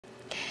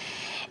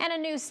And a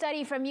new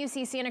study from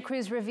UC Santa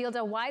Cruz revealed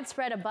a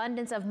widespread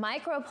abundance of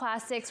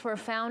microplastics were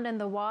found in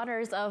the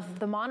waters of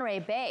the Monterey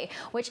Bay,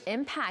 which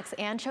impacts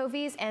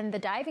anchovies and the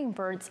diving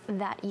birds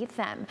that eat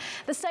them.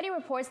 The study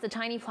reports the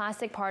tiny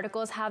plastic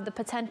particles have the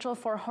potential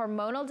for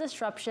hormonal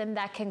disruption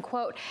that can,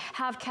 quote,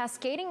 have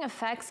cascading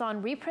effects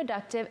on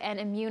reproductive and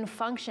immune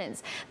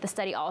functions. The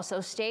study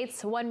also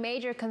states one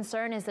major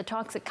concern is the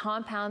toxic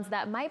compounds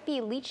that might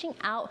be leaching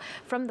out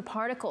from the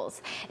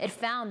particles. It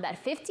found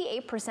that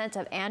 58%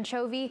 of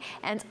anchovy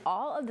and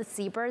all of the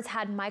seabirds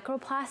had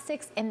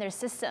microplastics in their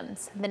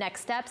systems. The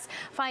next steps,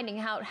 finding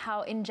out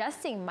how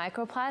ingesting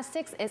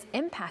microplastics is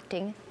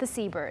impacting the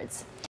seabirds.